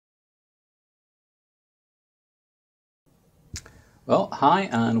Well, hi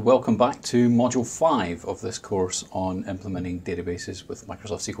and welcome back to Module 5 of this course on implementing databases with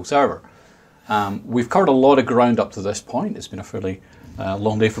Microsoft SQL Server. We've covered a lot of ground up to this point. It's been a fairly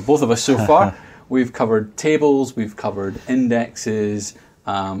long day for both of us so far. We've covered tables, we've covered indexes,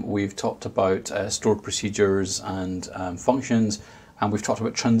 we've talked about stored procedures and functions, and we've talked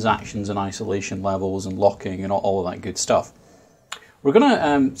about transactions and isolation levels and locking and all of that good stuff. We're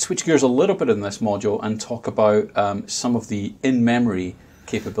going to switch gears a little bit in this module and talk about some of the in-memory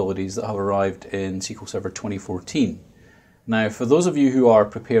capabilities that have arrived in SQL Server 2014. Now, for those of you who are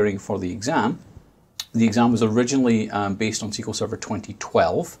preparing for the exam was originally based on SQL Server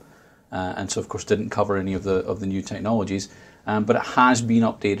 2012, and so of course didn't cover any of the new technologies, but it has been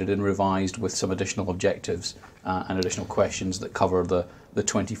updated and revised with some additional objectives and additional questions that cover the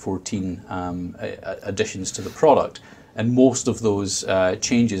 2014 additions to the product. And most of those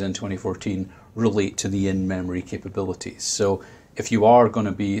changes in 2014 relate to the in-memory capabilities. So if you are going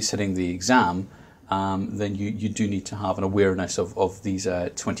to be sitting the exam, then you do need to have an awareness of these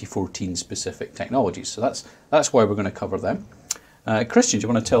 2014 specific technologies. So that's why we're going to cover them. Christian, do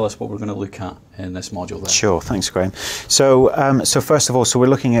you want to tell us what we're going to look at in this module then? Sure, thanks Graham. So first of all, we're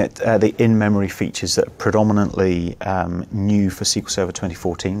looking at the in-memory features that are predominantly new for SQL Server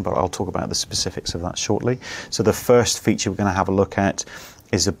 2014, but I'll talk about the specifics of that shortly. So the first feature we're going to have a look at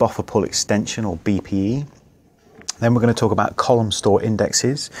is the buffer pool extension, or BPE. Then we're going to talk about column store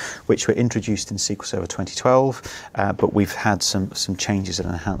indexes, which were introduced in SQL Server 2012, but we've had some changes and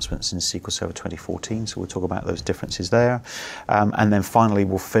enhancements in SQL Server 2014, so we'll talk about those differences there. And then finally,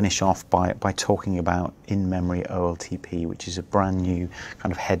 we'll finish off by talking about in-memory OLTP, which is a brand new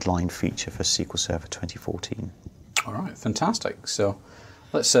kind of headline feature for SQL Server 2014. All right, fantastic. So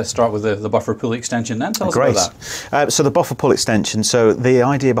let's start with the buffer pool extension then. Tell us about that. So the buffer pool extension, so the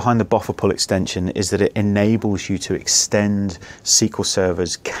idea behind the buffer pool extension is that it enables you to extend SQL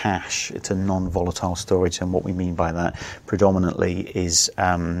Server's cache to non-volatile storage, and what we mean by that predominantly is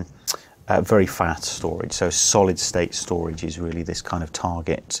very fast storage. So solid state storage is really this kind of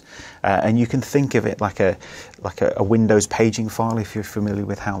target, and you can think of it like a Windows paging file, if you're familiar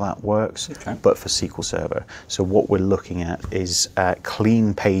with how that works, okay, but for SQL Server. So what we're looking at is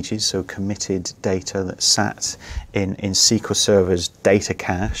clean pages, so committed data that sat in SQL Server's data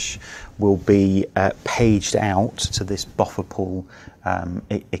cache will be paged out to this buffer pool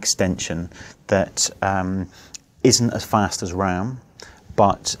extension that isn't as fast as RAM,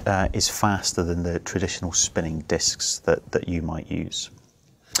 but is faster than the traditional spinning disks that you might use.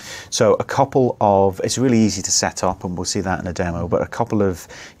 So a couple of, it's really easy to set up, and we'll see that in a demo, but a couple of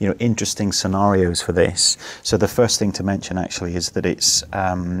interesting scenarios for this. So the first thing to mention actually is that it's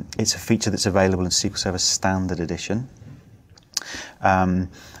a feature that's available in SQL Server Standard Edition.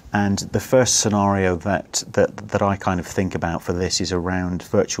 And the first scenario that I kind of think about for this is around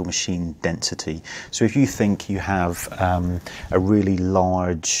virtual machine density. So if you think you have a really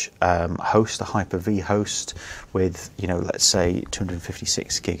large host, a Hyper-V host with, let's say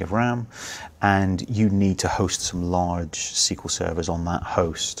 256 gig of RAM, and you need to host some large SQL servers on that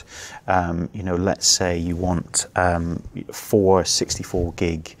host. Let's say you want 4 64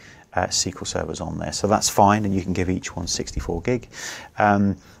 gig SQL servers on there. So that's fine, and you can give each one 64 gig.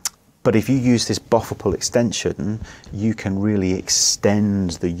 But if you use this buffer pool extension, you can really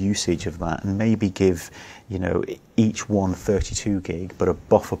extend the usage of that and maybe give, each one 32 gig, but a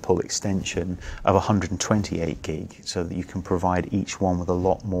buffer pool extension of 128 gig, so that you can provide each one with a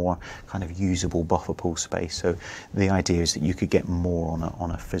lot more kind of usable buffer pool space. So the idea is that you could get more on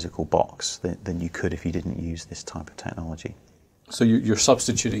a physical box than you could if you didn't use this type of technology. So you're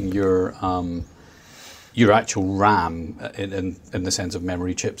substituting your actual RAM in the sense of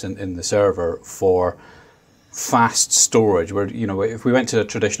memory chips in the server for fast storage, where if we went to a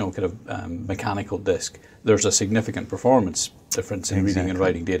traditional kind of mechanical disk, there's a significant performance difference in reading and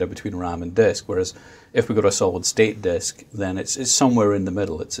writing data between RAM and disk, whereas if we go to a solid state disk, then it's somewhere in the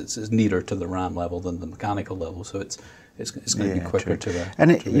middle. It's nearer to the RAM level than the mechanical level, so it's going to be quicker to the.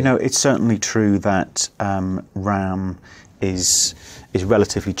 And it's certainly true that RAM is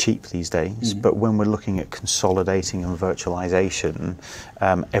relatively cheap these days, but when we're looking at consolidating and virtualization,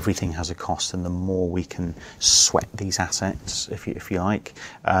 everything has a cost, and the more we can sweat these assets, if you like,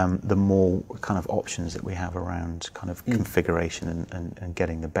 the more kind of options that we have around kind of configuration and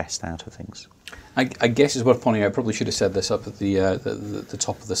getting the best out of things. I guess it's worth pointing out, I probably should have said this up at the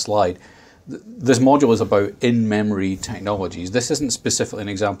top of the slide. This module is about in-memory technologies. This isn't specifically an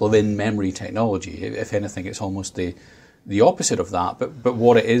example of in-memory technology. If anything, it's almost the opposite of that, but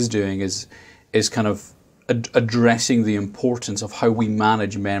what it is doing is kind of addressing the importance of how we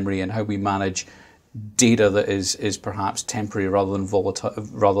manage memory and how we manage data that is perhaps temporary rather than volatile,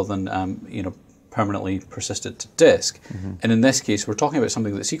 rather than you know, permanently persisted to disk. And in this case, we're talking about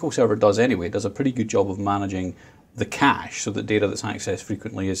something that SQL Server does anyway. It does a pretty good job of managing the cache so that data that's accessed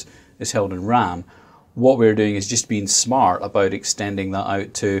frequently is held in RAM. What we're doing is just being smart about extending that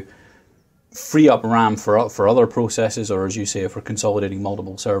out to free up RAM for other processes, or as you say, if we're consolidating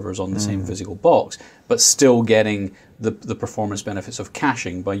multiple servers on the same physical box, but still getting the performance benefits of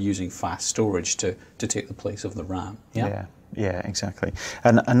caching by using fast storage to take the place of the RAM. Yeah, exactly.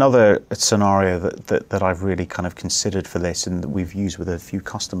 And another scenario that I've really kind of considered for this, and that we've used with a few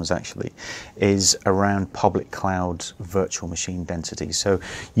customers actually, is around public cloud virtual machine density. So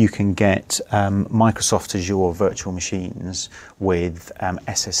you can get Microsoft Azure virtual machines with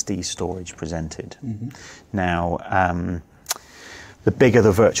SSD storage presented. Now, the bigger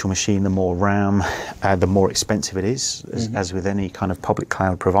the virtual machine, the more RAM, the more expensive it is, as with any kind of public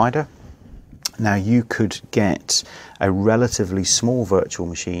cloud provider. Now, you could get a relatively small virtual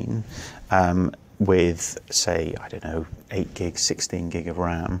machine with, say, I don't know, 8 gig, 16 gig of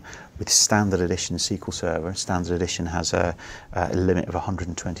RAM with standard edition SQL Server. Standard edition has a limit of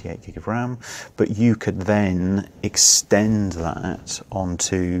 128 gig of RAM, but you could then extend that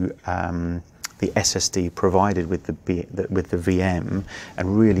onto the SSD provided with the VM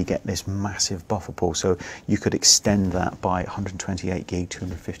and really get this massive buffer pool. So you could extend that by 128 gig,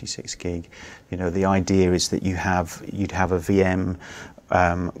 256 gig. You know, the idea is that you'd have a VM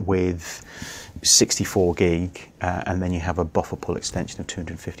with 64 gig and then you have a buffer pool extension of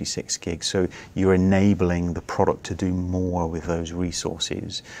 256 gig. So you're enabling the product to do more with those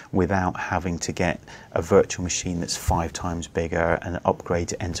resources without having to get a virtual machine that's 5 times bigger and upgrade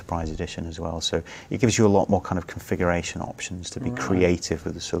to Enterprise Edition as well. So it gives you a lot more kind of configuration options to be creative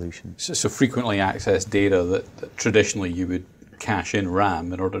with the solution. So frequently accessed data that traditionally you would cache in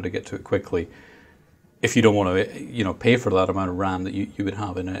RAM in order to get to it quickly. If you don't want to, you know, pay for that amount of RAM that you would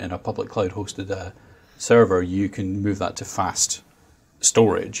have in a public cloud hosted server, you can move that to fast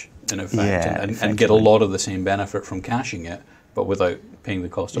storage in effect, and get a lot of the same benefit from caching it, but without paying the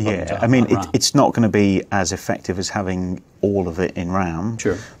cost of having to have I mean, RAM. it's not going to be as effective as having all of it in RAM.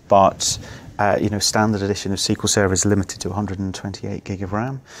 Sure. But you know, standard edition of SQL Server is limited to 128 gig of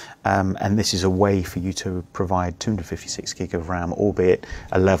RAM, and this is a way for you to provide 256 gig of RAM, albeit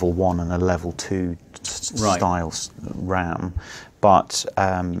a level 1 and a level 2 style RAM. But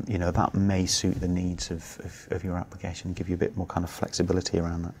you know, that may suit the needs of your application and give you a bit more kind of flexibility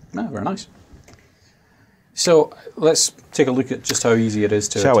around that. No, very nice. So let's take a look at just how easy it is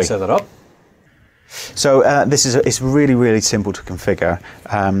to set that up. So it's really, really simple to configure.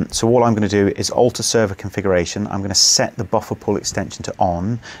 So what I'm going to do is alter server configuration. I'm going to set the buffer pool extension to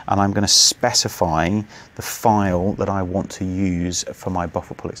on, and I'm going to specify the file that I want to use for my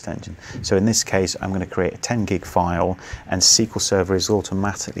buffer pool extension. So in this case, I'm going to create a 10 gig file, and SQL Server is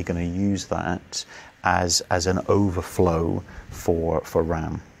automatically going to use that as an overflow for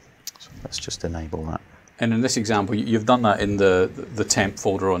RAM. So let's just enable that. And in this example, you've done that in the temp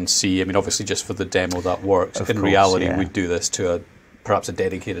folder on C. I mean, obviously, just for the demo that works. In reality, we'd do this to perhaps a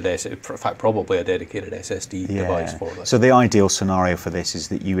dedicated, in fact, probably a dedicated SSD device for this. So the ideal scenario for this is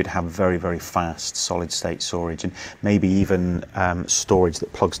that you would have very, very fast solid-state storage, and maybe even storage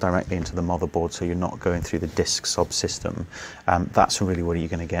that plugs directly into the motherboard, so you're not going through the disk subsystem. That's really where you're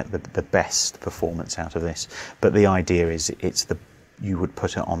going to get the best performance out of this. But the idea is you would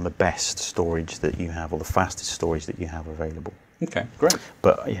put it on the best storage that you have, or the fastest storage that you have available. Okay, great.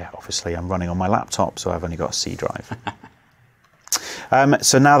 But yeah, obviously I'm running on my laptop, so I've only got a C drive.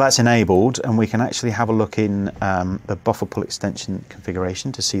 So now that's enabled, and we can actually have a look in the buffer pool extension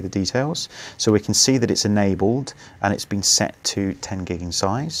configuration to see the details. So we can see that it's enabled and it's been set to 10 gig in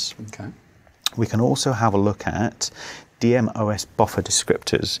size. Okay. We can also have a look at DMOS buffer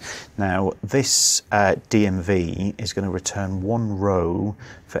descriptors. Now, this DMV is going to return 1 row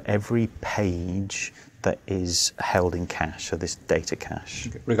for every page that is held in cache, so this data cache.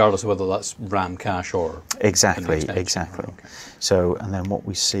 Okay. Regardless of whether that's RAM cache or... Exactly. Okay. So, and then what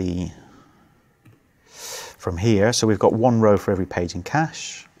we see from here, so we've got 1 row for every page in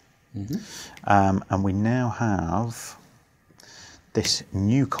cache, and we now have this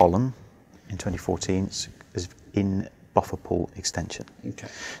new column in 2014 is in buffer pool extension. Okay.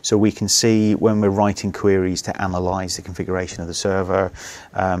 So we can see when we're writing queries to analyze the configuration of the server,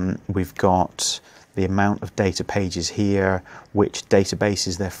 we've got the amount of data pages here, which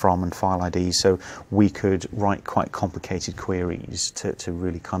databases they're from, and file IDs. So we could write quite complicated queries to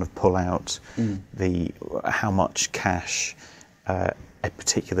really kind of pull out how much cache a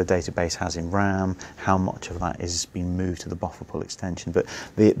particular database has in RAM, how much of that is being moved to the buffer pool extension. But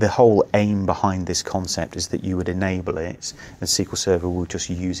the whole aim behind this concept is that you would enable it, and SQL Server will just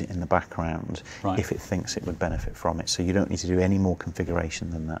use it in the background if it thinks it would benefit from it. So you don't need to do any more configuration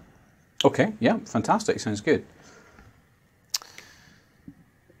than that. Okay, yeah, fantastic, sounds good.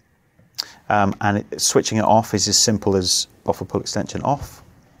 And switching it off is as simple as buffer pool extension off.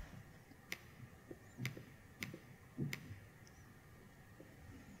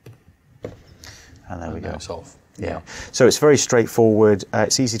 And there we go. It's off. Yeah. So it's very straightforward.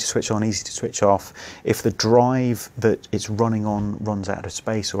 It's easy to switch on, easy to switch off. If the drive that it's running on runs out of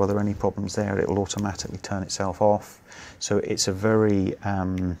space or are there any problems there, it will automatically turn itself off. So it's a very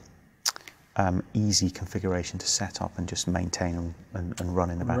easy configuration to set up and just maintain and run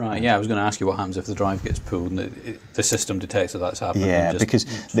in the background. Right, yeah, I was going to ask you what happens if the drive gets pulled and the system detects that that's happening. Yeah, because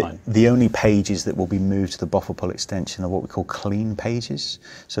the only pages that will be moved to the buffer pool extension are what we call clean pages.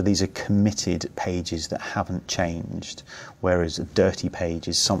 So these are committed pages that haven't changed, whereas a dirty page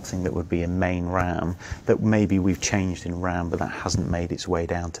is something that would be in main RAM that maybe we've changed in RAM, but that hasn't made its way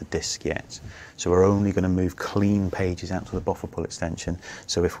down to disk yet. So we're only going to move clean pages out to the buffer pool extension.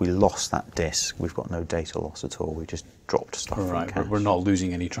 So if we lost that disk, we've got no data loss at all. We just dropped stuff from cache. We're not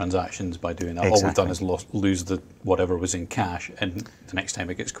losing any transactions by doing that. Exactly. All we've done is lose the whatever was in cache, and the next time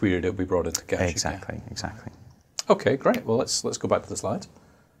it gets queried, it'll be brought into cache. Exactly, again. exactly. Okay, great. Well, let's go back to the slides.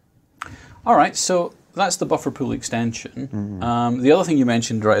 All right, so that's the buffer pool extension. The other thing you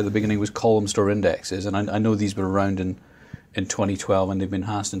mentioned right at the beginning was column store indexes, and I know these were around in 2012 and they've been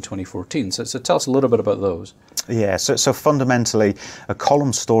enhanced in 2014. So tell us a little bit about those. Yeah, so fundamentally, a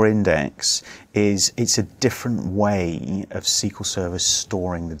column store index it's a different way of SQL Server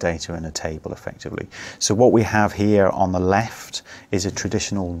storing the data in a table effectively. So what we have here on the left is a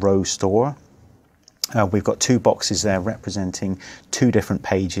traditional row store. We've got two boxes there representing two different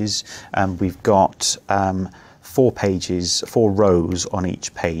pages, and we've got 4 rows on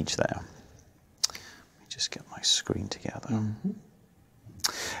each page there. Let me just get my screen together.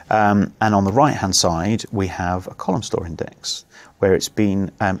 And on the right hand side we have a column store index where it's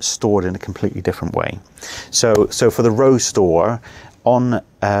been stored in a completely different way. So for the row store, on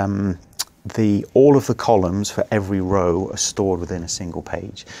all of the columns for every row are stored within a single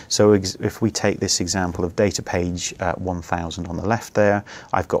page. So if we take this example of data page 1000 on the left there,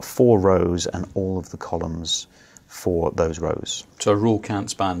 I've got 4 rows and all of the columns for those rows. So a row can't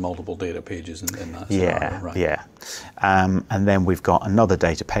span multiple data pages in that scenario, right? Yeah. And then we've got another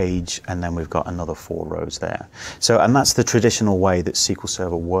data page, and then we've got another 4 rows there. And that's the traditional way that SQL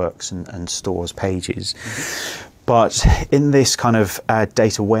Server works and stores pages. But in this kind of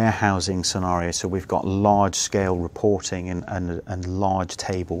data warehousing scenario, so we've got large scale reporting and large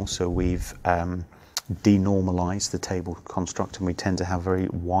tables, so we've denormalized the table construct, and we tend to have very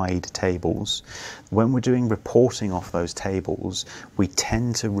wide tables. When we're doing reporting off those tables, we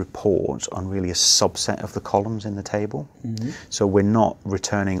tend to report on really a subset of the columns in the table. So we're not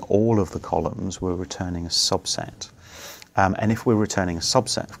returning all of the columns, we're returning a subset. And if we're returning a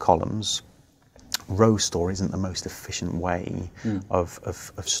subset of columns, row store isn't the most efficient way of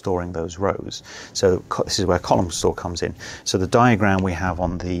storing those rows. So this is where column store comes in. So the diagram we have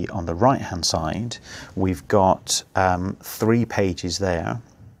on the right hand side, we've got 3 pages there,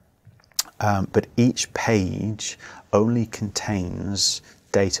 but each page only contains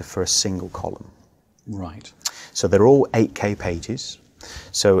data for a single column. Right. So they're all 8K pages.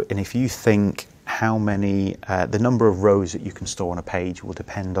 And if you think how many, the number of rows that you can store on a page will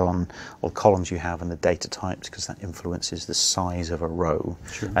depend on what columns you have and the data types, because that influences the size of a row.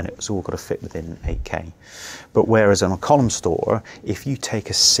 And it's all got to fit within 8K. But whereas on a column store, if you take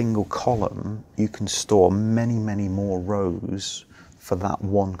a single column, you can store many, many more rows for that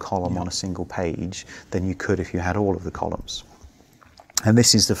one column on a single page than you could if you had all of the columns. And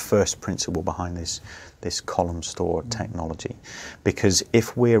this is the first principle behind this column store technology, because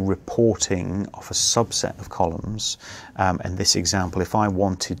if we're reporting off a subset of columns, in this example, if I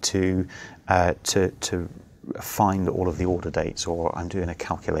wanted to find all of the order dates, or I'm doing a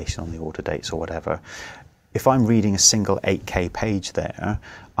calculation on the order dates or whatever, if I'm reading a single 8K page there,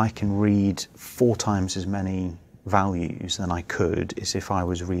 I can read 4 times as many values than I could as if I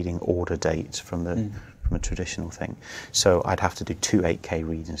was reading order dates from a traditional thing. So I'd have to do 2 8K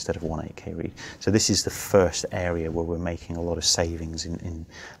reads instead of 1 8K read. So this is the first area where we're making a lot of savings in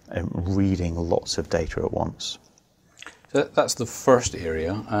reading lots of data at once. So that's the first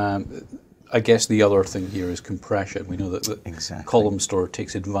area. I guess the other thing here is compression. We know that column store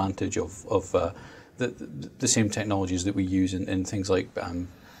takes advantage of the same technologies that we use in things like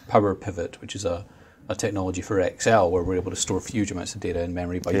Power Pivot, which is a a technology for Excel where we're able to store huge amounts of data in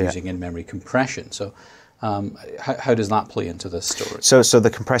memory by using in-memory compression. So how does that play into this story? So the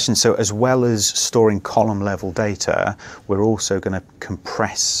compression, so as well as storing column level data, we're also going to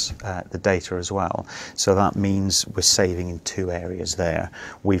compress the data as well. So that means we're saving in two areas there.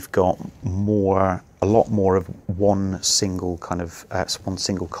 We've got a lot more of one single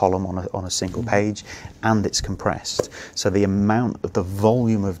column on a single page, and it's compressed. So the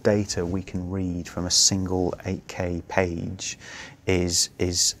volume of data we can read from a single 8K page is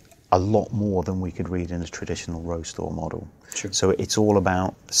a lot more than we could read in a traditional row store model. Sure. So it's all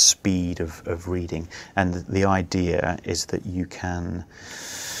about speed of reading, and the idea is that you can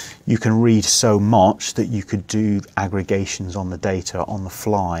read so much that you could do aggregations on the data on the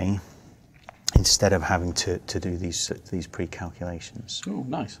fly instead of having to do these pre-calculations. Oh,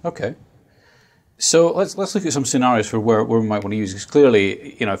 nice. Okay. So let's look at some scenarios for where we might want to use this.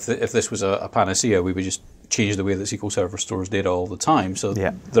 Clearly, if this was a panacea, we would just change the way that SQL Server stores data all the time. So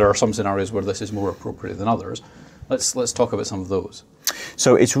there are some scenarios where this is more appropriate than others. Let's talk about some of those.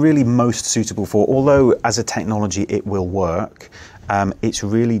 So it's really most suitable for, although as a technology it will work, it's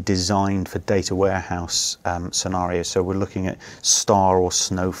really designed for data warehouse scenarios. So we're looking at star or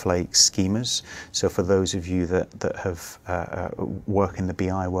snowflake schemas. So for those of you that have work in the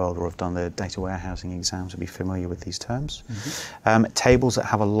BI world or have done the data warehousing exams will be familiar with these terms. Tables that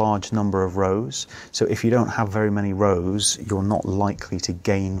have a large number of rows. So if you don't have very many rows, you're not likely to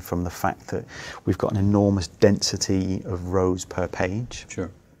gain from the fact that we've got an enormous density of rows per page.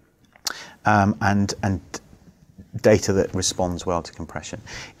 Sure. And data that responds well to compression.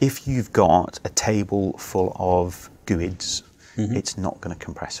 If you've got a table full of GUIDs, it's not going to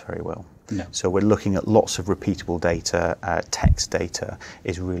compress very well. No. So we're looking at lots of repeatable data. Text data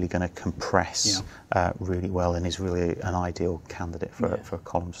is really going to compress really well and is really an ideal candidate for a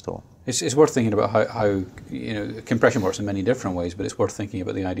column store. It's worth thinking about how compression works in many different ways, but it's worth thinking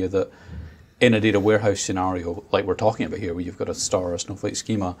about the idea that in a data warehouse scenario like we're talking about here, where you've got a star or a snowflake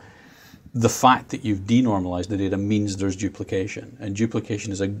schema, the fact that you've denormalized the data means there's duplication. And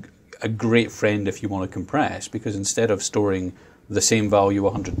duplication is a great friend if you want to compress, because instead of storing the same value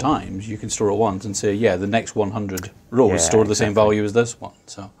 100 times, you can store it once and say, the next 100 rows store the same value as this one.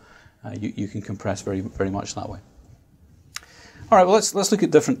 So you can compress very, very much that way. All right, well, let's look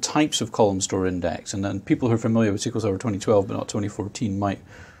at different types of column store index. And then people who are familiar with SQL Server 2012 but not 2014 might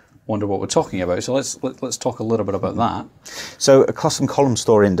wonder what we're talking about. So let's talk a little bit about that. So a custom column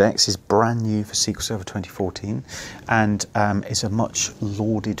store index is brand new for SQL Server 2014 and is a much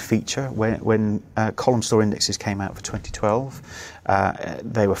lauded feature. When column store indexes came out for 2012,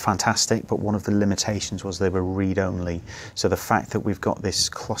 they were fantastic, but one of the limitations was they were read-only. So the fact that we've got this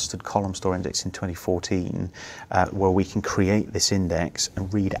clustered column store index in 2014 where we can create this index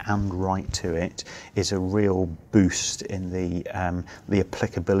and read and write to it is a real boost in the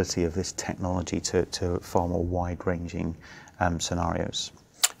applicability of this technology to far more wide-ranging scenarios.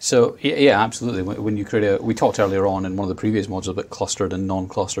 So yeah, absolutely. When you create we talked earlier on in one of the previous modules about clustered and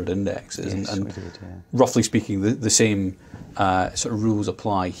non-clustered indexes, Yes, and we did, roughly speaking, the same sort of rules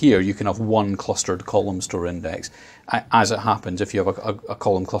apply here. You can have one clustered column store index. As it happens, if you have a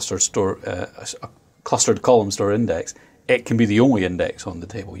column clustered store, a clustered column store index, it can be the only index on the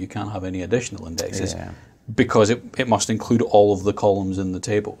table. You can't have any additional indexes. Because it must include all of the columns in the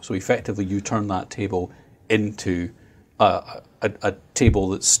table. So effectively you turn that table into a table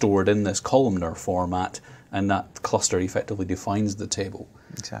that's stored in this columnar format, and that cluster effectively defines the table.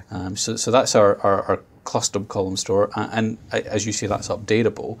 Exactly. So that's our clustered column store, and as you say, that's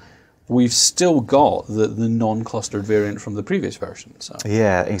updatable. We've still got the non-clustered variant from the previous version. So.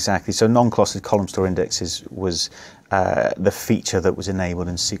 Yeah, exactly. So non-clustered column store indexes was the feature that was enabled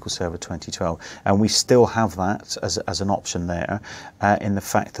in SQL Server 2012, and we still have that as an option there in the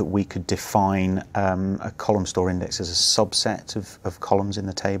fact that we could define a column store index as a subset of columns in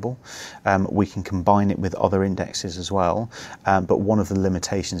the table. We can combine it with other indexes as well, but one of the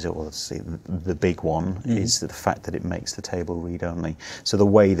limitations, or the big one, is the fact that it makes the table read-only. So the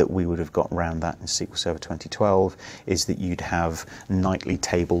way that we would have got around that in SQL Server 2012 is that you'd have nightly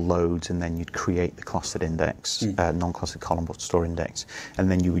table loads, and then you'd create the clustered index, non-clustered column store index, and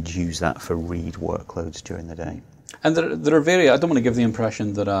then you would use that for read workloads during the day. And there are I don't want to give the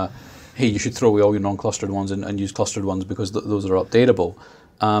impression that, hey, you should throw away all your non-clustered ones and use clustered ones because those are updatable.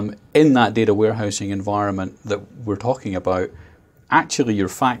 In that data warehousing environment that we're talking about, actually your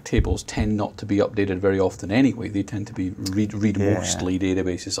fact tables tend not to be updated very often anyway. They tend to be read-mostly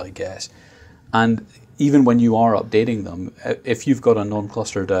databases, I guess. And even when you are updating them, if you've got a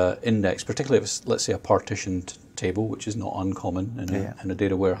non-clustered index, particularly if it's, let's say, a partitioned table, which is not uncommon in a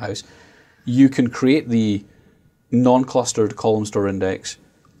data warehouse, you can create the non-clustered column store index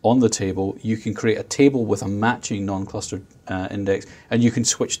on the table. You can create a table with a matching non-clustered index, and you can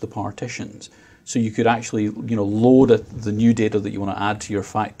switch the partitions. So you could actually, load the new data that you want to add to your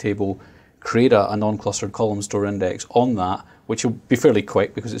fact table, create a non-clustered column store index on that, which will be fairly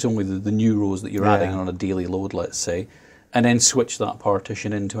quick because it's only the new rows that you're adding on a daily load, let's say, and then switch that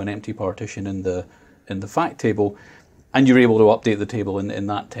partition into an empty partition in the fact table, and you're able to update the table in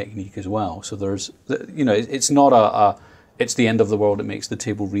that technique as well. So there's, it's not it's the end of the world, it makes the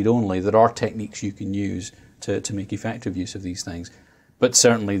table read only. There are techniques you can use to make effective use of these things, but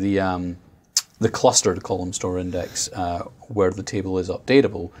certainly the clustered column store index, where the table is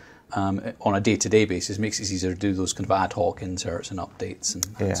updatable on a day-to-day basis, makes it easier to do those kind of ad hoc inserts and updates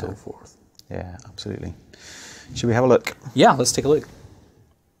and so forth. Yeah, absolutely. Should we have a look? Yeah, let's take a look.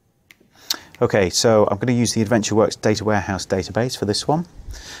 Okay, so I'm going to use the AdventureWorks Data Warehouse database for this one.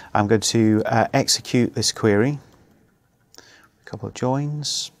 I'm going to execute this query, a couple of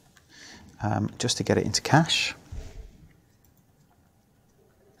joins, just to get it into cache.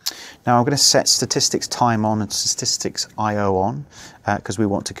 Now I'm going to set statistics time on and statistics IO on, because we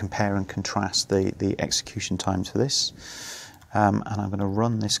want to compare and contrast the execution times for this. And I'm going to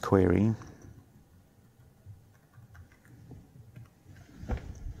run this query.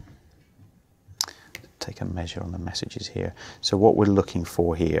 Take a measure on the messages here. So what we're looking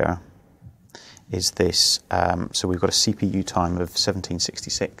for here is this. So we've got a CPU time of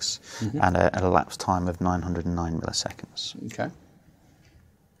 1766 and a elapsed time of 909 milliseconds. Okay.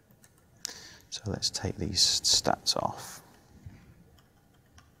 So let's take these stats off.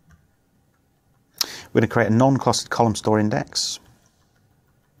 We're going to create a non-clustered column store index.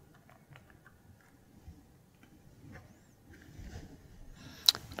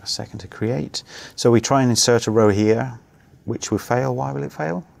 A second to create. So we try and insert a row here, which will fail. Why will it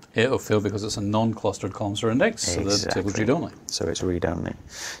fail? It'll fail because it's a non-clustered column store index, so the table's read-only. So it's read-only.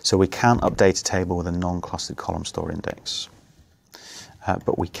 So we can't update a table with a non-clustered column store index.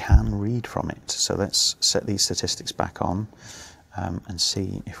 But we can read from it. So let's set these statistics back on and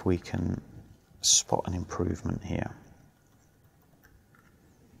see if we can spot an improvement here.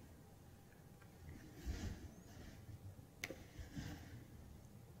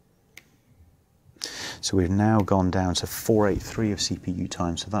 So we've now gone down to 483 of CPU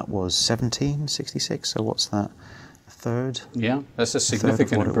time. So that was 1766. So what's that? A third? Yeah, that's a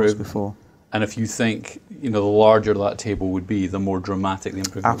significant improvement before. And if you think, the larger that table would be, the more dramatic the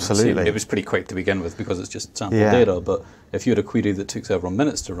improvement would seem. It was pretty quick to begin with because it's just sample data, but if you had a query that took several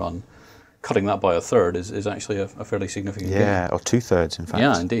minutes to run, cutting that by a third is actually a fairly significant gain. Yeah, or 2/3 in fact.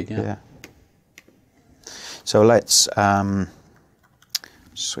 Yeah, indeed, yeah. So let's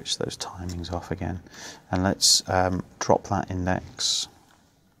switch those timings off again, and let's drop that index.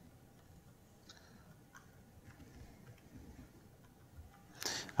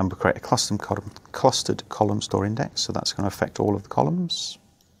 And we'll create a clustered column store index, so that's going to affect all of the columns.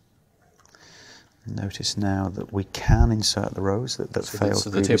 Notice now that we can insert the rows that failed so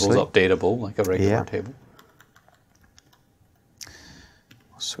the previously. table's updatable like a regular table.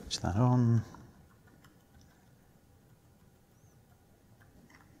 I'll switch that on.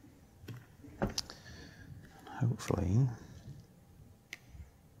 Hopefully.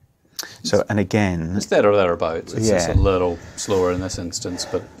 So, and again, it's there or thereabouts. It's just a little slower in this instance,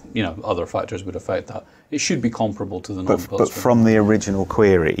 but other factors would affect that. It should be comparable to the non-clustered. But from the original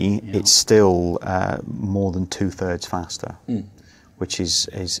query, it's still more than 2/3 faster, which is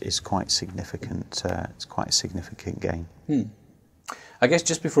quite significant. It's quite a significant gain. I guess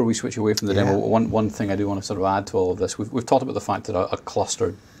just before we switch away from the demo, one thing I do want to sort of add to all of this, we've talked about the fact that a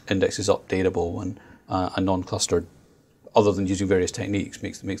clustered index is updatable and a non-clustered, other than using various techniques,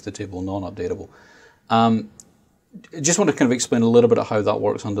 makes the table non-updatable. I just want to kind of explain a little bit of how that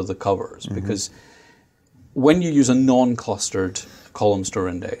works under the covers, because when you use a non-clustered column store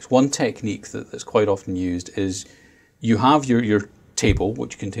index, one technique that's quite often used is you have your table,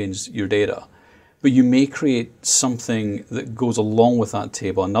 which contains your data, but you may create something that goes along with that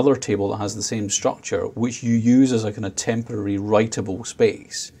table, another table that has the same structure, which you use as a kind of temporary writable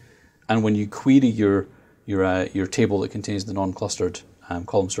space. And when you query your table that contains the non-clustered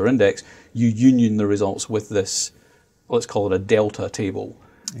column store index, you union the results with this, let's call it a delta table,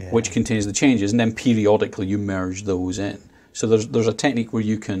 which contains the changes, and then periodically you merge those in. So there's a technique where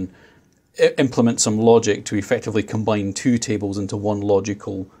you can implement some logic to effectively combine two tables into one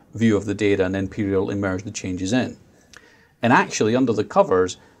logical view of the data and then periodically merge the changes in. And actually, under the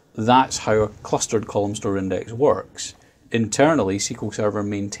covers, that's how a clustered column store index works. Internally, SQL Server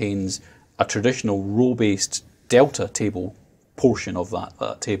maintains a traditional row-based delta table portion of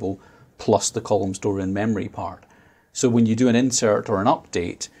that table, plus the column store in memory part. So when you do an insert or an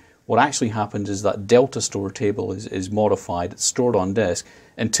update, what actually happens is that delta store table is modified, it's stored on disk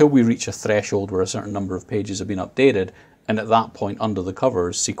until we reach a threshold where a certain number of pages have been updated, and at that point under the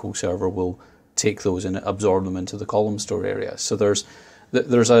covers, SQL Server will take those and absorb them into the column store area. So there's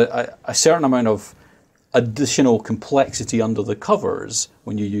a certain amount of additional complexity under the covers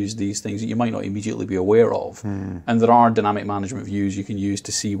when you use these things that you might not immediately be aware of. And there are dynamic management views you can use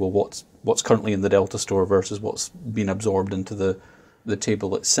to see, well, what's currently in the delta store versus what's been absorbed into the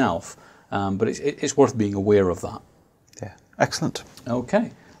table itself. But it's worth being aware of that. Yeah, excellent.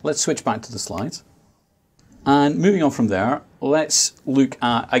 Okay, let's switch back to the slides. And moving on from there, let's look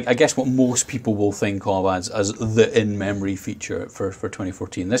at, I guess, what most people will think of as the in-memory feature for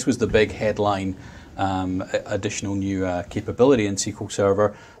 2014. This was the big headline additional new capability in SQL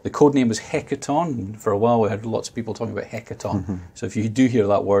Server. The code name was Hackathon. For a while we had lots of people talking about Hackathon. So if you do hear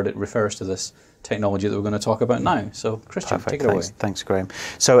that word, it refers to this technology that we're going to talk about now. So Christian, Perfect. take it away. Thanks, Graham.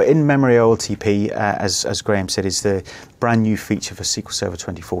 So in-memory OLTP, as Graham said, is the brand new feature for SQL Server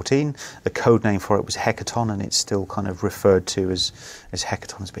 2014. The code name for it was Hackathon, and it's still kind of referred to as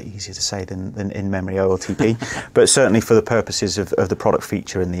Hackathon. It's a bit easier to say than in-memory OLTP. But certainly for the purposes of the product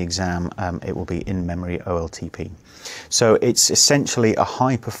feature in the exam, it will be in-memory OLTP. So it's essentially a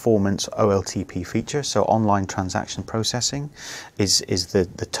high-performance OLTP feature. So online transaction processing is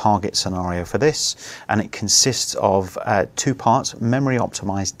the target scenario for this, and it consists of two parts: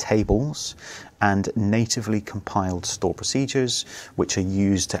 memory-optimized tables and natively compiled store procedures, which are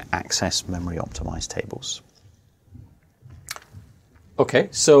used to access memory-optimized tables. Okay,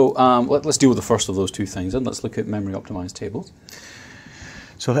 so let's deal with the first of those two things, and let's look at memory-optimized tables.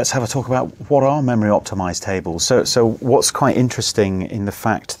 So let's have a talk about what are memory-optimized tables. So what's quite interesting in the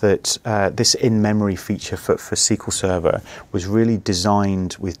fact that this in-memory feature for SQL Server was really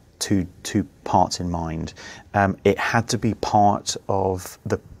designed with two parts in mind. It had to be part of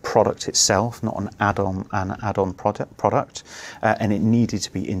the product itself, not an add-on product, and it needed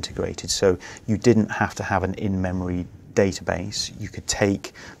to be integrated. So you didn't have to have an in-memory database. You could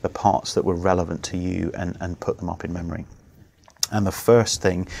take the parts that were relevant to you and put them up in memory. And the first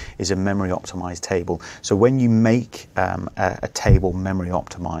thing is a memory optimized table. So when you make a table memory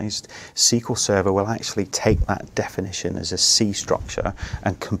optimized, SQL Server will actually take that definition as a C structure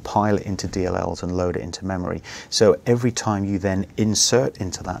and compile it into DLLs and load it into memory. So every time you then insert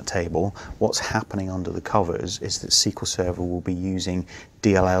into that table, what's happening under the covers is that SQL Server will be using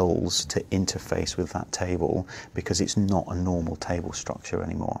DLLs to interface with that table, because it's not a normal table structure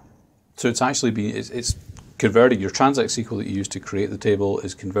anymore. So it's actually it's converted. Your transact SQL that you use to create the table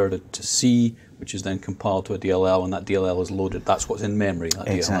is converted to C, which is then compiled to a DLL, and that DLL is loaded. That's what's in memory, that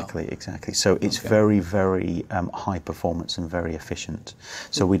Exactly, DLL. exactly. So it's very, very high performance and very efficient.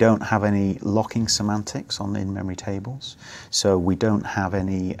 So we don't have any locking semantics on in-memory tables. So we don't have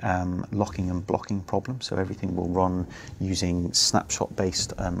any locking and blocking problems. So everything will run using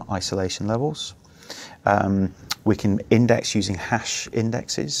snapshot-based isolation levels. We can index using hash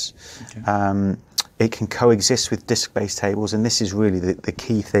indexes. Okay. It can coexist with disk-based tables, and this is really the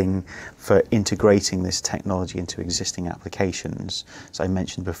key thing for integrating this technology into existing applications. As I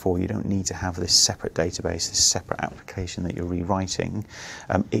mentioned before, you don't need to have this separate database, this separate application that you're rewriting.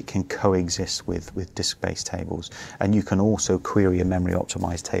 It can coexist with disk-based tables, and you can also query a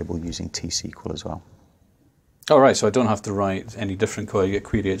memory-optimized table using T-SQL as well. All right, so I don't have to write any different code. I get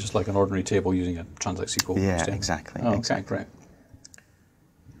query it just like an ordinary table using a transact SQL. Yeah, statement. exactly. Oh, exactly. Okay, great.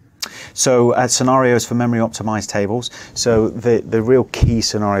 So scenarios for memory optimized tables. So the real key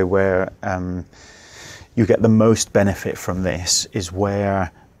scenario where you get the most benefit from this is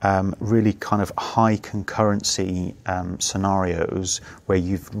where really kind of high concurrency scenarios where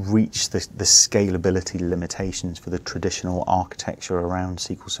you've reached the scalability limitations for the traditional architecture around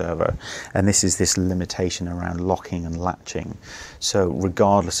SQL Server, and this is this limitation around locking and latching. So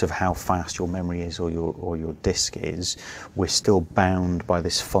regardless of how fast your memory is or your disk is, we're still bound by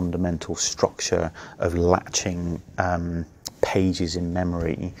this fundamental structure of latching pages in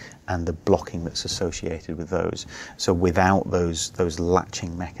memory and the blocking that's associated with those. So without those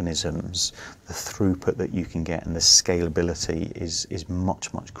latching mechanisms, the throughput that you can get and the scalability is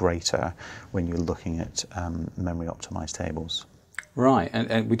much greater when you're looking at memory optimized tables. Right,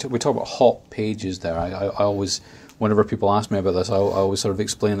 and we talk about hot pages there. I always, whenever people ask me about this, I always sort of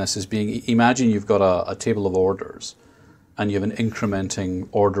explain this as being, imagine you've got a table of orders and you have an incrementing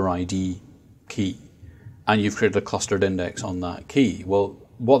order ID key, and you've created a clustered index on that key. Well,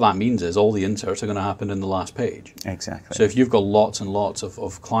 what that means is all the inserts are going to happen in the last page. Exactly. So if you've got lots and lots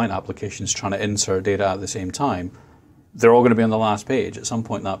of client applications trying to insert data at the same time, they're all going to be on the last page. At some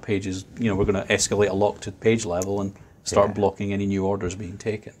point, that page is, we're going to escalate a lock to page level and start blocking any new orders being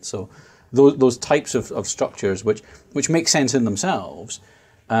taken. So those types of structures, which make sense in themselves,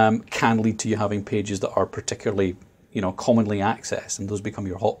 can lead to you having pages that are particularly, commonly accessed, and those become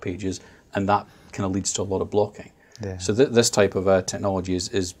your hot pages, and that kind of leads to a lot of blocking. Yeah. So this type of technology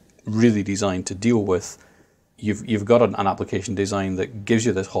is really designed to deal with. You've got an application design that gives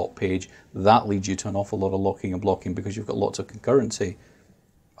you this hot page, that leads you to an awful lot of locking and blocking because you've got lots of concurrency.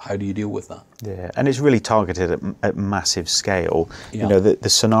 How do you deal with that? Yeah, and it's really targeted at massive scale. Yeah. The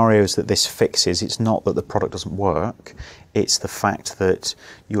scenarios that this fixes, it's not that the product doesn't work, it's the fact that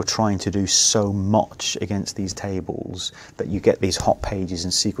you're trying to do so much against these tables that you get these hot pages,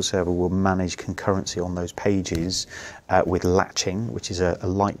 and SQL Server will manage concurrency on those pages with latching, which is a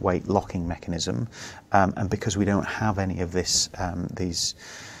lightweight locking mechanism. And because we don't have any of this, these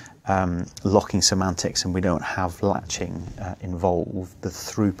locking semantics, and we don't have latching involved, the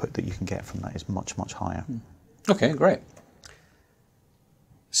throughput that you can get from that is much, much higher. Okay, great.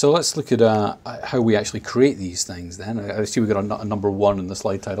 So let's look at how we actually create these things then. I see we've got a number 1 in the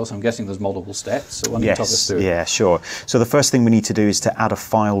slide title, so I'm guessing there's multiple steps. So why don't you talk us through it? Yeah, sure. So the first thing we need to do is to add a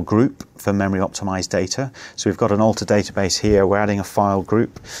file group for memory optimized data. So we've got an alter database here. We're adding a file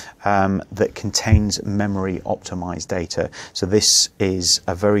group that contains memory optimized data. So this is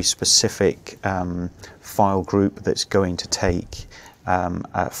a very specific file group that's going to take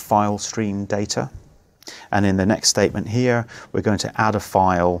file stream data. And in the next statement here, we're going to add a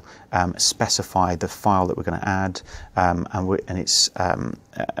file, specify the file that we're going to add, and it's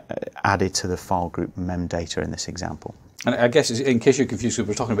added to the file group memdata in this example. And I guess, in case you're confused,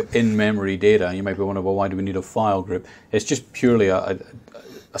 we're talking about in-memory data. You might be wondering, well, why do we need a file group? It's just purely a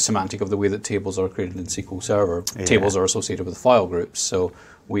semantic of the way that tables are created in SQL Server. Yeah. Tables are associated with file groups, so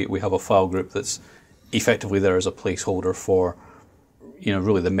we have a file group that's effectively there as a placeholder for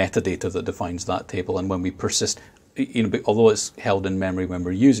really the metadata that defines that table. And when we persist, although it's held in memory when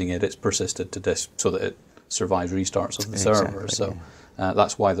we're using it, it's persisted to disk so that it survives restarts of the server. So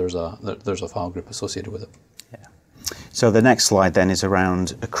that's why there's a file group associated with it. Yeah. So the next slide then is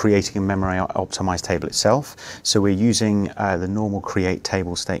around creating a memory optimized table itself. So we're using the normal create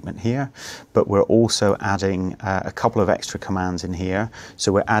table statement here, but we're also adding a couple of extra commands in here.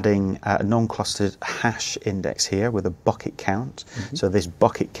 So we're adding a non-clustered hash index here with a bucket count. Mm-hmm. So this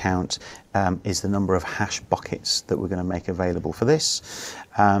bucket count is the number of hash buckets that we're going to make available for this.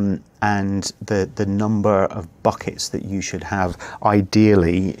 And the number of buckets that you should have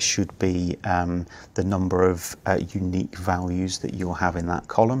ideally should be the number of unique values that you'll have in that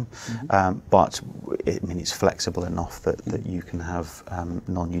column. Mm-hmm. But it's flexible enough that you can have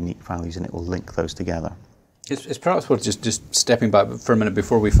non-unique values, and it will link those together. It's perhaps worth just stepping back for a minute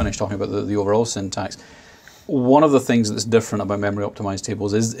before we finish talking about the overall syntax. One of the things that's different about memory optimized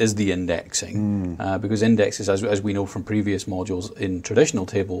tables is the indexing, because indexes, as we know from previous modules in traditional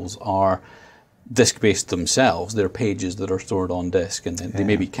tables, are disk-based themselves. They're pages that are stored on disk, and they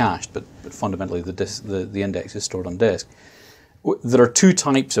may be cached, but fundamentally the index is stored on disk. There are two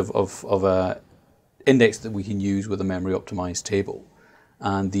types of index that we can use with a memory optimized table,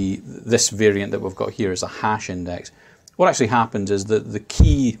 and this variant that we've got here is a hash index. What actually happens is that the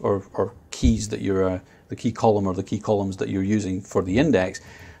key or keys that you're the key column or the key columns that you're using for the index,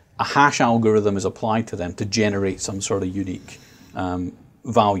 a hash algorithm is applied to them to generate some sort of unique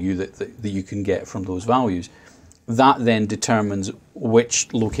value that you can get from those values. That then determines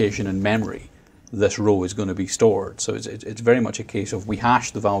which location in memory this row is going to be stored. So it's very much a case of we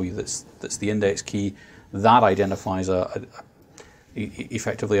hash the value that's the index key. That identifies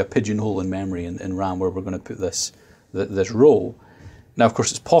effectively a pigeonhole in memory in RAM where we're going to put this row. Now, of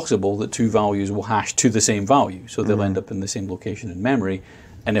course, it's possible that two values will hash to the same value, so they'll end up in the same location in memory.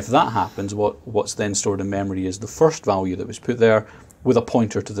 And if that happens, what's then stored in memory is the first value that was put there with a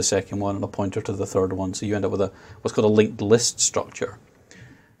pointer to the second one and a pointer to the third one. So you end up with what's called a linked list structure.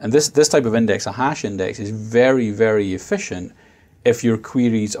 And this type of index, a hash index, is very, very efficient if your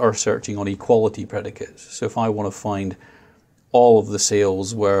queries are searching on equality predicates. So if I want to find all of the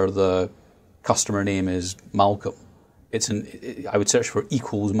sales where the customer name is Malcolm, I would search for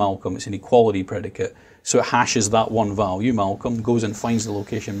equals Malcolm. It's an equality predicate. So it hashes that one value, Malcolm, goes and finds the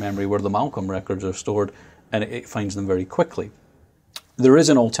location in memory where the Malcolm records are stored, and it finds them very quickly. There is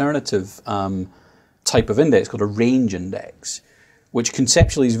an alternative type of index called a range index, which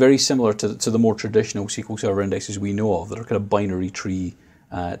conceptually is very similar to the more traditional SQL Server indexes we know of that are kind of binary tree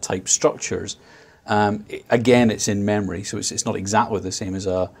type structures. Again, it's in memory, so it's not exactly the same as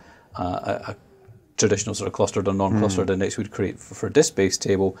a traditional sort of clustered or non-clustered index we'd create for a disk-based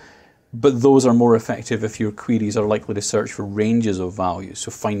table. But those are more effective if your queries are likely to search for ranges of values.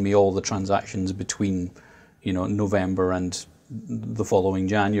 So find me all the transactions between, November and the following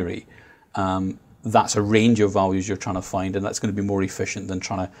January. That's a range of values you're trying to find, and that's going to be more efficient than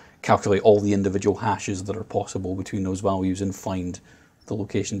trying to calculate all the individual hashes that are possible between those values and find the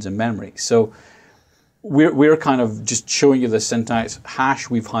locations in memory. So we're kind of just showing you the syntax. Hash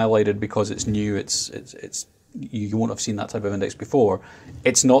we've highlighted because it's new. It's you won't have seen that type of index before.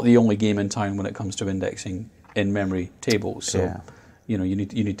 It's not the only game in town when it comes to indexing in memory tables. So you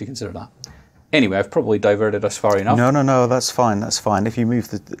need to consider that. Anyway, I've probably diverted us far enough. No, that's fine. That's fine. If we move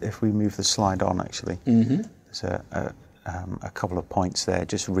the slide on, actually, there's a couple of points there,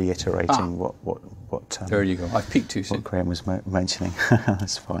 just reiterating what. There you go. I've peeked too soon. What Graham was mentioning.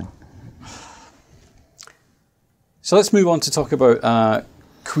 That's fine. So let's move on to talk about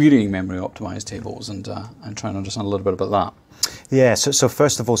querying memory optimized tables and try and understand a little bit about that. Yeah. So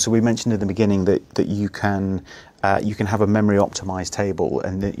first of all, we mentioned in the beginning that you can have a memory optimized table,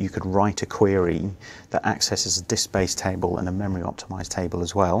 and that you could write a query that accesses a disk-based table and a memory optimized table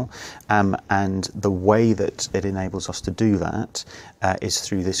as well. And the way that it enables us to do that is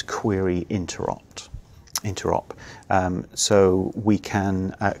through this query interop. So we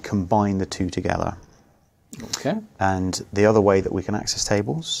can combine the two together. Okay. And the other way that we can access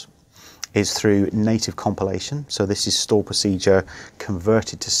tables is through native compilation. So this is store procedure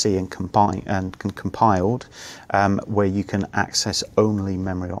converted to C and compiled, where you can access only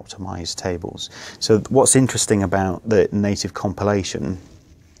memory optimized tables. So what's interesting about the native compilation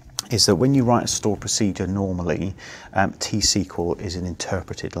is that when you write a store procedure normally, T-SQL is an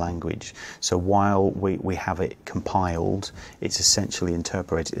interpreted language. So while we have it compiled, it's essentially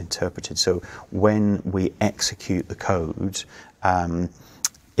interpreted. So when we execute the code,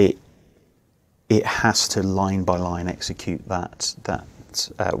 it has to line by line execute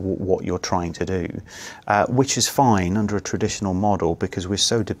what you're trying to do, which is fine under a traditional model, because we're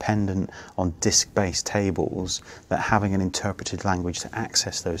so dependent on disk-based tables that having an interpreted language to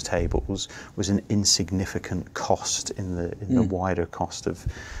access those tables was an insignificant cost in the wider cost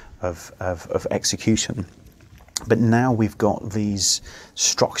of execution. But now we've got these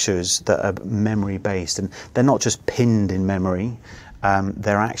structures that are memory-based, and they're not just pinned in memory.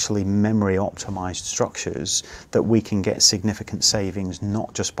 They're actually memory optimized structures that we can get significant savings,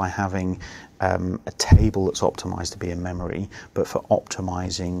 not just by having a table that's optimized to be in memory, but for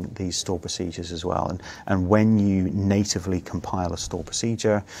optimizing these store procedures as well. And when you natively compile a store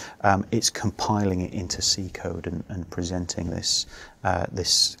procedure, it's compiling it into C code and presenting this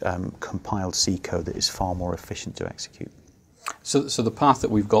compiled C code that is far more efficient to execute. So the path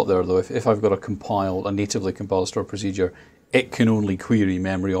that we've got there, though, if I've got a natively compiled store procedure, it can only query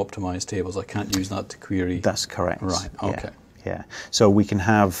memory optimized tables. I can't use that to query. That's correct. Right. Okay. Yeah. So we can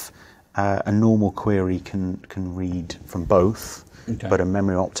have a normal query can read from both, but a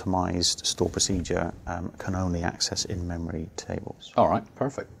memory optimized store procedure can only access in memory tables. All right.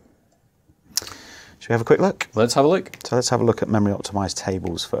 Perfect. Should we have a quick look? Let's have a look. So let's have a look at memory optimized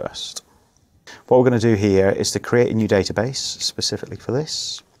tables first. What we're going to do here is to create a new database specifically for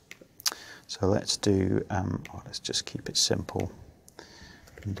this. So let's do, let's just keep it simple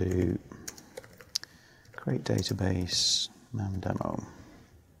and do create database memdemo.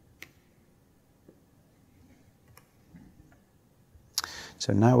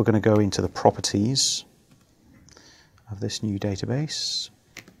 So now we're going to go into the properties of this new database.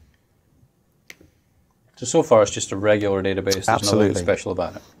 So far it's just a regular database. There's nothing special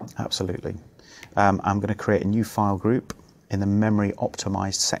about it. Absolutely. I'm going to create a new file group in the memory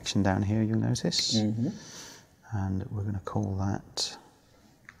optimized section down here, you'll notice. And we're going to call that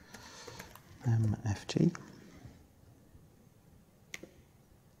MFG.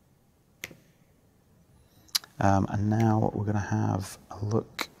 And now we're going to have a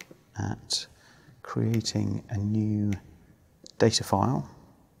look at creating a new data file.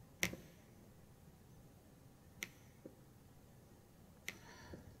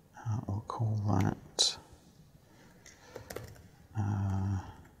 We'll call that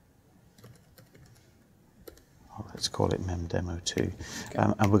let's call it memdemo2.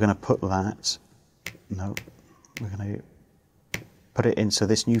 And we're going to put that, we're going to put it in, so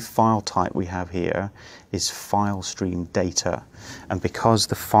this new file type we have here is file stream data. And because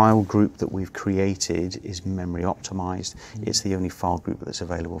the file group that we've created is memory optimized, it's the only file group that's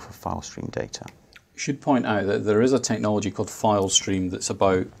available for file stream data. I should point out that there is a technology called file stream that's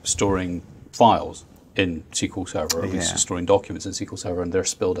about storing files in SQL Server, or at least storing documents in SQL Server, and they're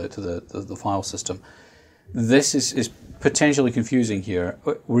spilled out to the file system. This is potentially confusing here.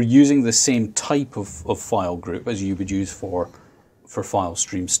 We're using the same type of file group as you would use for for file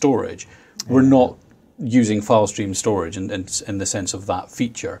stream storage. We're not using file stream storage in the sense of that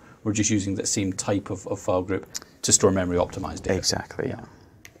feature. We're just using that same type of file group to store memory optimized data. Exactly, yeah.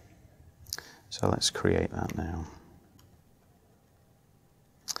 So let's create that now.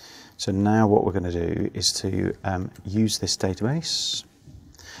 So now what we're going to do is to use this database.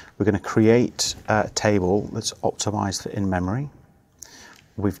 We're going to create a table that's optimized for in-memory.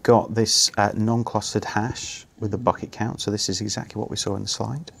 We've got this non-clustered hash with a bucket count, so this is exactly what we saw in the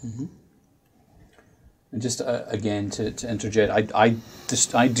slide. And just again to interject, I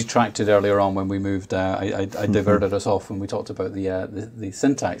detracted earlier on when we moved. I diverted us off when we talked about the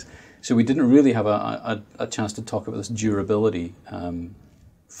syntax. So we didn't really have a chance to talk about this durability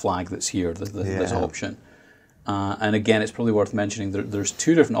flag that's here, this option. And again, it's probably worth mentioning there's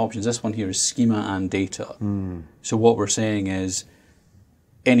two different options. This one here is schema and data. So what we're saying is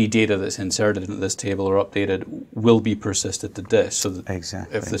any data that's inserted into this table or updated will be persisted to disk. So that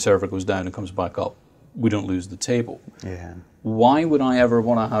if the server goes down and comes back up, we don't lose the table. Why would I ever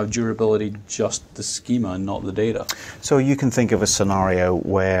want to have durability just the schema and not the data? So you can think of a scenario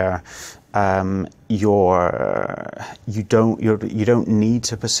where you don't need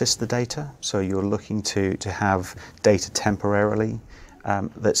to persist the data. So you're looking to have data temporarily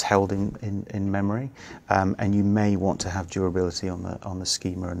that's held in memory, and you may want to have durability on the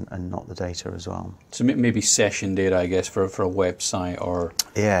schema and not the data as well. So maybe session data, I guess, for a website or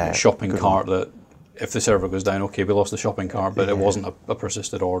a shopping cart that. If the server goes down, okay, we lost the shopping cart, but it wasn't a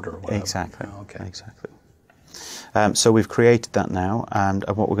persisted order. Or whatever. Exactly. Oh, okay. Exactly. So we've created that now, and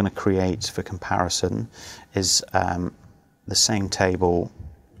what we're going to create for comparison is the same table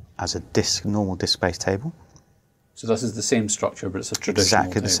as a normal disk-based table. So this is the same structure, but it's a traditional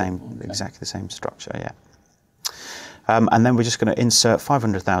exactly table. Exactly the same structure. Yeah. And then we're just going to insert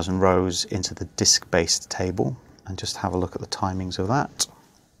 500,000 rows into the disk-based table, and just have a look at the timings of that.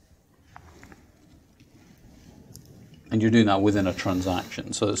 And you're doing that within a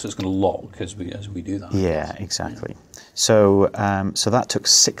transaction, so it's going to lock as we do that. Yeah, exactly. So so that took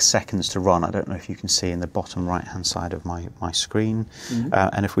 6 seconds to run. I don't know if you can see in the bottom right-hand side of my screen.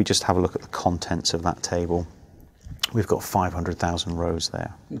 And if we just have a look at the contents of that table, we've got 500,000 rows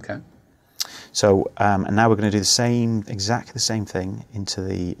there. Okay. So and now we're going to do exactly the same thing into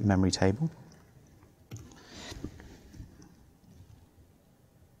the memory table.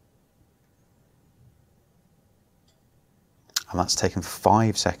 And that's taken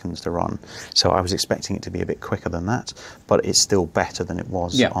 5 seconds to run. So I was expecting it to be a bit quicker than that, but it's still better than it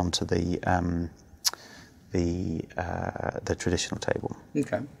was onto the traditional table.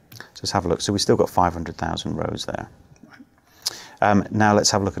 Okay. So let's have a look. So we've still got 500,000 rows there. Now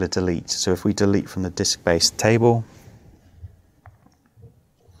let's have a look at a delete. So if we delete from the disk-based table,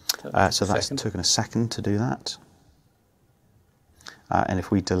 so that's taken a second to do that. And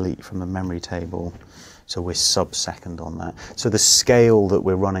if we delete from the memory table, so we're sub-second on that. So the scale that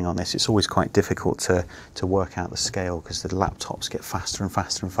we're running on this, it's always quite difficult to work out the scale because the laptops get faster and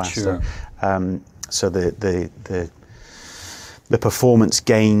faster and faster. Sure. So the performance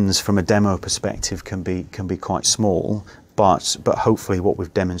gains from a demo perspective can be quite small, but hopefully what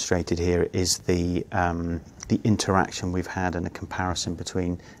we've demonstrated here is the interaction we've had and a comparison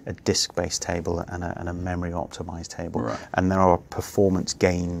between a disk-based table and a memory-optimized table. Right. And there are performance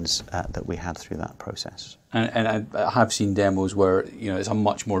gains that we had through that process. And I have seen demos where it's a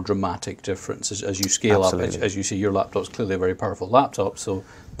much more dramatic difference as you scale Absolutely. Up. As you see, your laptop's clearly a very powerful laptop, so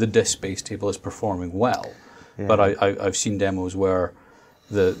the disk-based table is performing well. Yeah. But I've seen demos where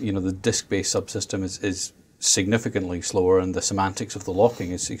the disk-based subsystem is significantly slower, and the semantics of the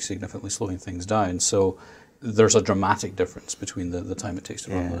locking is significantly slowing things down. So there's a dramatic difference between the time it takes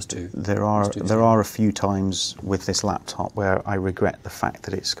to run those two. There are a few times with this laptop where I regret the fact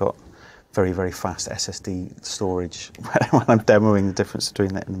that it's got very, very fast SSD storage when I'm demoing the difference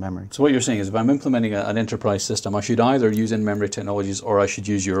between that and the memory. So what you're saying is if I'm implementing an enterprise system, I should either use in-memory technologies or I should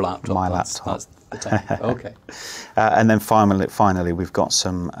use your laptop. My laptop. That's the time. Okay. And then finally, we've got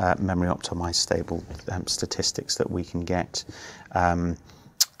some memory optimized stable statistics that we can get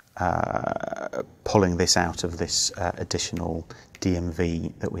pulling this out of this additional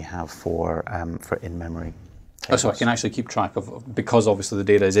DMV that we have for in-memory. Oh, so I can actually keep track of, because obviously the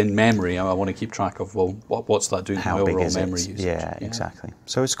data is in memory, I want to keep track of, well, what's that doing to my overall memory usage? Yeah, exactly.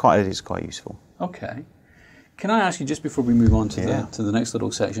 So it is quite useful. Okay. Can I ask you, just before we move on to the next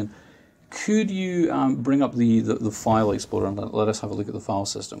little section, could you bring up the file explorer and let us have a look at the file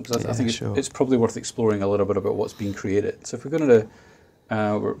system? Because I think it's probably worth exploring a little bit about what's being created. So if we're going to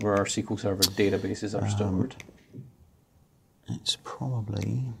where our SQL Server databases are stored. It's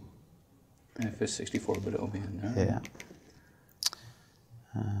probably... If it's 64, but it'll be in there. Yeah.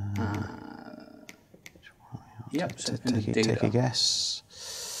 Yep, so take a guess.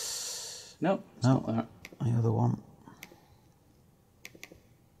 No, it's no, not there. The other one.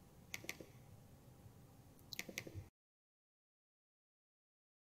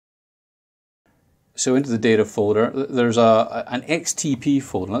 So into the data folder, there's an XTP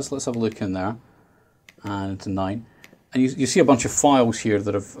folder. Let's have a look in there, and into 9. And you see a bunch of files here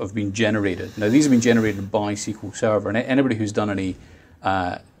that have been generated. Now these have been generated by SQL Server, and anybody who's done any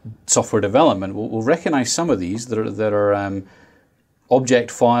software development will recognize some of these that are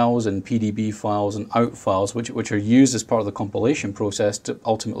object files and PDB files and out files, which are used as part of the compilation process to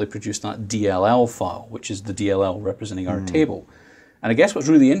ultimately produce that DLL file, which is the DLL representing our table. And I guess what's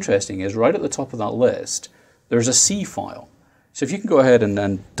really interesting is right at the top of that list, there's a C file. So if you can go ahead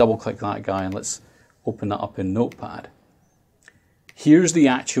and double click that guy, and let's open that up in Notepad. Here's the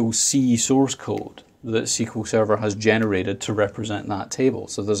actual C source code that SQL Server has generated to represent that table.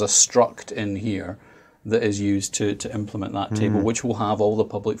 So there's a struct in here that is used to implement that table, which will have all the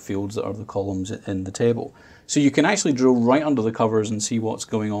public fields that are the columns in the table. So you can actually drill right under the covers and see what's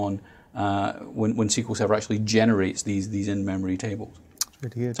going on when SQL Server actually generates these in-memory tables.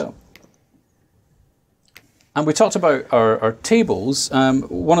 That's really good. So, and we talked about our tables.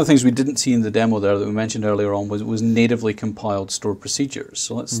 One of the things we didn't see in the demo there that we mentioned earlier on was natively compiled stored procedures.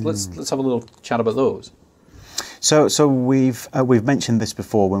 So let's have a little chat about those. So we've mentioned this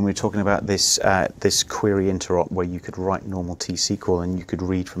before when we were talking about this this query interop where you could write normal T-SQL and you could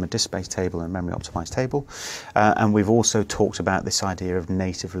read from a disk-based table and a memory optimized table, and we've also talked about this idea of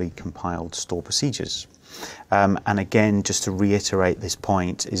natively compiled store procedures. And again, just to reiterate this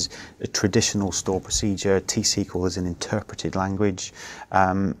point, is a traditional store procedure. T-SQL is an interpreted language,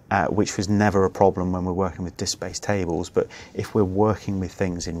 which was never a problem when we're working with disk-based tables. But if we're working with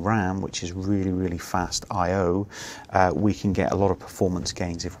things in RAM, which is really, really fast I/O, we can get a lot of performance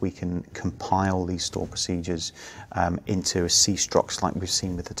gains if we can compile these store procedures into a C structs like we've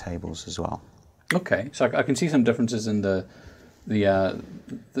seen with the tables as well. Okay, so I can see some differences in the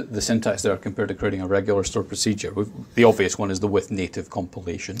syntax there compared to creating a regular stored procedure. The obvious one is the with native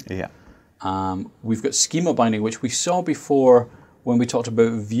compilation. Yeah. We've got schema binding, which we saw before when we talked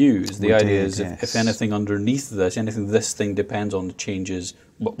about views. The idea is if anything underneath this, anything this thing depends on changes,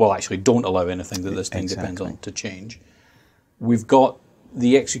 well, actually don't allow anything that this thing depends on to change. We've got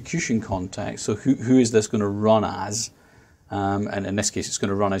the execution context, so who is this going to run as? And in this case, it's going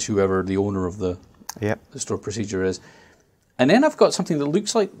to run as whoever the owner of the stored procedure is. And then I've got something that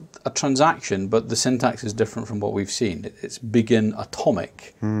looks like a transaction, but the syntax is different from what we've seen. It's begin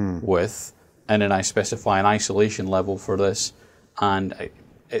atomic with, and then I specify an isolation level for this, and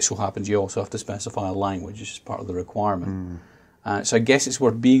it so happens you also have to specify a language, which is part of the requirement. So I guess it's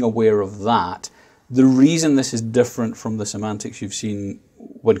worth being aware of that. The reason this is different from the semantics you've seen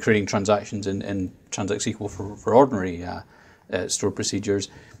when creating transactions in Transact SQL for ordinary stored procedures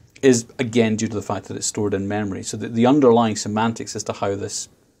is again due to the fact that it's stored in memory. So the underlying semantics as to how this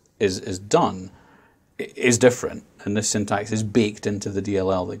is done is different, and this syntax is baked into the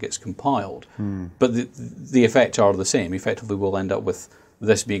DLL that gets compiled. But the effects are the same. Effectively, we'll end up with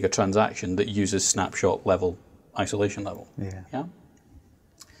this being a transaction that uses snapshot level, isolation level. Yeah.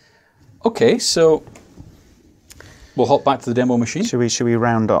 Okay, so we'll hop back to the demo machine. Should we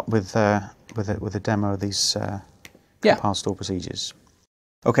round up with a demo of these compiled store procedures?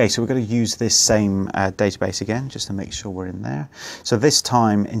 Okay, so we're going to use this same database again, just to make sure we're in there. So this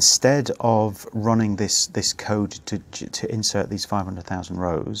time, instead of running this code to insert these 500,000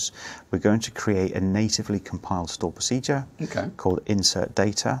 rows, we're going to create a natively compiled store procedure called insert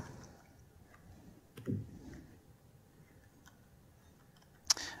data.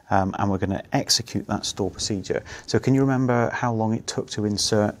 And we're going to execute that store procedure. So can you remember how long it took to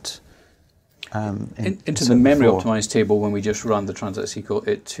insert into the memory optimized table when we just ran the Transact SQL?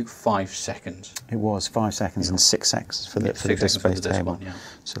 It took 5 seconds. It was 5 seconds and 6 seconds for the disk-based table.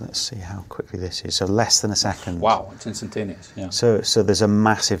 So let's see how quickly this is. So less than a second. Wow, it's instantaneous. Yeah. So there's a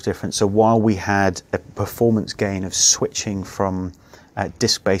massive difference. So while we had a performance gain of switching from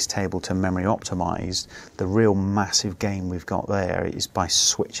disk-based table to memory optimized, the real massive gain we've got there is by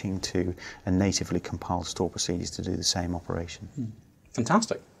switching to a natively compiled store procedures to do the same operation.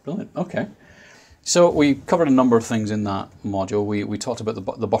 Fantastic, brilliant. Okay. So we covered a number of things in that module. We talked about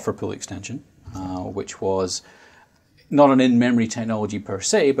the buffer pool extension, which was not an in-memory technology per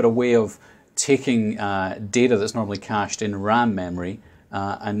se, but a way of taking data that's normally cached in RAM memory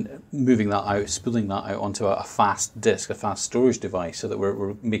and moving that out, spooling that out onto a fast disk, a fast storage device, so that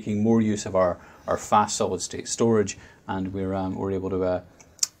we're making more use of our fast solid-state storage, and we're able to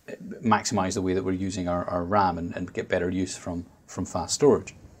maximize the way that we're using our RAM and get better use from from fast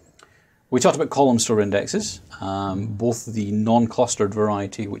storage. We talked about column store indexes, both the non-clustered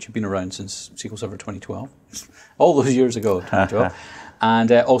variety, which have been around since SQL Server 2012, all those years ago, 2012,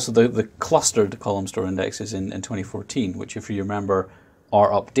 and also the clustered column store indexes in 2014, which, if you remember, are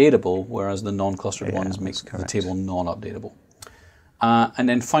updatable, whereas the non-clustered ones make the table non-updatable. And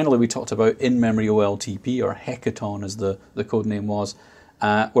then finally, we talked about in-memory OLTP, or Hackathon as the code name was,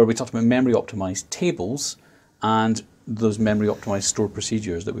 where we talked about memory-optimized tables and those memory-optimized store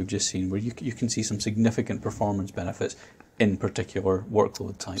procedures that we've just seen, where you can see some significant performance benefits in particular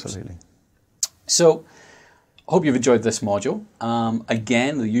workload types. Absolutely. So, I hope you've enjoyed this module.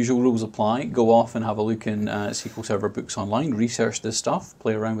 Again, the usual rules apply. Go off and have a look in SQL Server books online, research this stuff,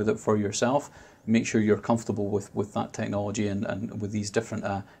 play around with it for yourself, make sure you're comfortable with that technology and with these different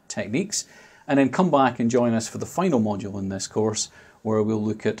techniques, and then come back and join us for the final module in this course, where we'll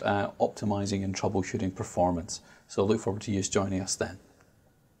look at optimizing and troubleshooting performance. So I look forward to you joining us then.